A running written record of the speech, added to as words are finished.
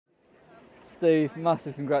Steve,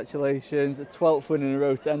 massive congratulations. A 12th win in a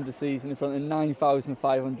row to end the season in front of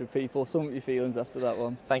 9,500 people. Some of your feelings after that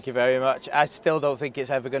one? Thank you very much. I still don't think it's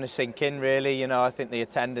ever going to sink in, really. You know, I think the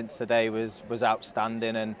attendance today was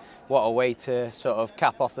outstanding, and what a way to sort of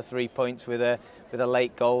cap off the 3 points with a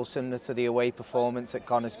late goal, similar to the away performance at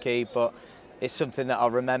Connah's Quay. But it's something that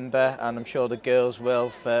I'll remember, and I'm sure the girls will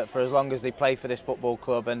for as long as they play for this football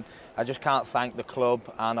club. And I just can't thank the club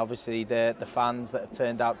and obviously the fans that have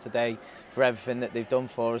turned out today for everything that they've done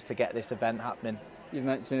for us to get this event happening. You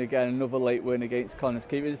mentioned again another late win against Connah's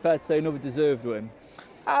Quay. Is it fair to say another deserved win?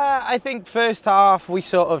 I think first half we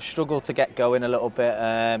sort of struggled to get going a little bit.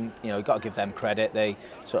 You know, you've got to give them credit. They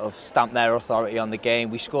sort of stamped their authority on the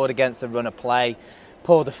game. We scored against the run of play.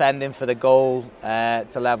 Poor defending for the goal to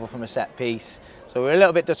level from a set piece. So we were a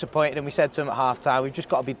little bit disappointed, and we said to them at half time, we've just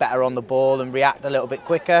got to be better on the ball and react a little bit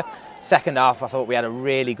quicker. Second half, I thought we had a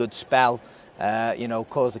really good spell, you know,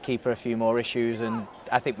 caused the keeper a few more issues, and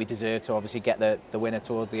I think we deserved to obviously get the winner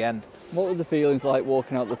towards the end. What were the feelings like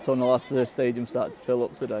walking out the tunnel after the stadium started to fill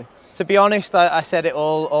up today? To be honest, I said it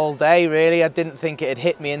all day really. I didn't think it had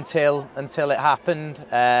hit me until it happened.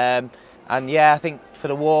 And yeah, I think for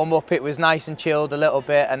the warm-up it was nice and chilled a little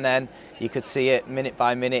bit, and then you could see it minute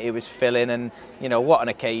by minute it was filling. And you know, what an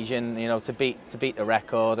occasion, you know, to beat the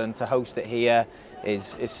record and to host it here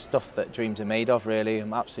is stuff that dreams are made of, really.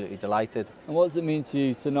 I'm absolutely delighted. And what does it mean to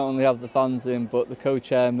you to not only have the fans in, but the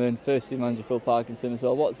co-chairman, first team manager Phil Parkinson as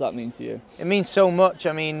well? What does that mean to you? It means so much.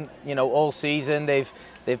 I mean, you know, all season they've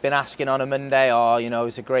been asking on a Monday, oh, you know,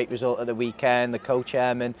 it's a great result at the weekend. The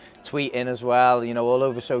co-chairman tweeting as well, you know, all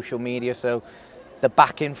over social media. So the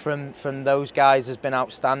backing from those guys has been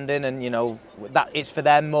outstanding, and you know, that it's for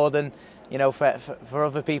them more than, you know, for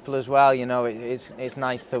other people as well. You know, it's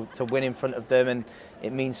nice to win in front of them, and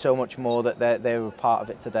it means so much more that they were a part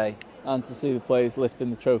of it today. And to see the players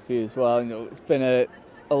lifting the trophy as well. You know, it's been a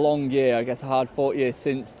long year, I guess, a hard-fought year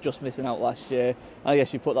since just missing out last year. And I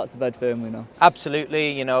guess you put that to bed firmly now.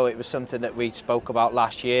 Absolutely. You know, it was something that we spoke about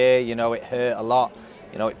last year. You know, it hurt a lot.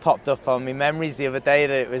 You know, it popped up on my memories the other day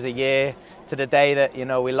that it was a year to the day that, you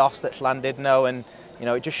know, we lost at Llandudno, and you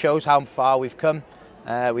know, it just shows how far we've come.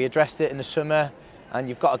 We addressed it in the summer, and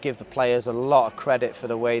you've got to give the players a lot of credit for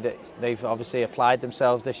the way that they've obviously applied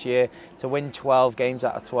themselves this year. To win 12 games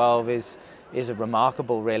out of 12 is a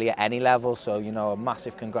remarkable, really, at any level. So, you know, a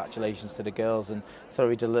massive congratulations to the girls, and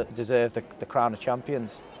thoroughly deserve the crown of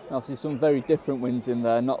champions. Obviously some very different wins in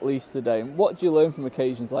there, not least today. What do you learn from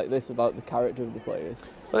occasions like this about the character of the players?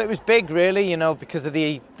 Well, it was big, really, you know, because of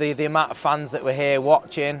the amount of fans that were here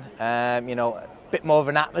watching. You know, a bit more of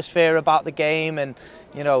an atmosphere about the game, and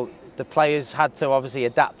you know, the players had to obviously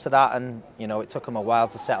adapt to that, and you know, it took them a while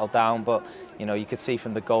to settle down. But you know, you could see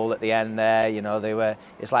from the goal at the end there, you know,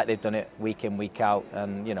 it's like they've done it week in, week out,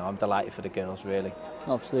 and you know, I'm delighted for the girls, really.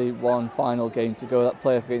 Obviously one final game to go, that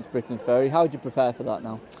playoff against Britain Ferry. How do you prepare for that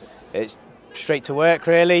now? It's straight to work,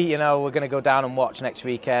 really. You know, we're going to go down and watch next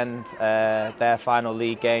weekend their final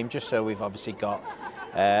league game, just so we've obviously got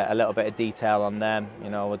a little bit of detail on them. You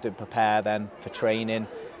know, we'll prepare then for training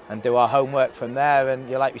and do our homework from there. And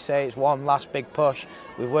like we say, it's one last big push.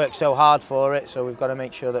 We've worked so hard for it, so we've got to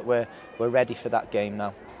make sure that we're ready for that game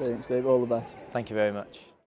now. Brilliant, Steve. All the best. Thank you very much.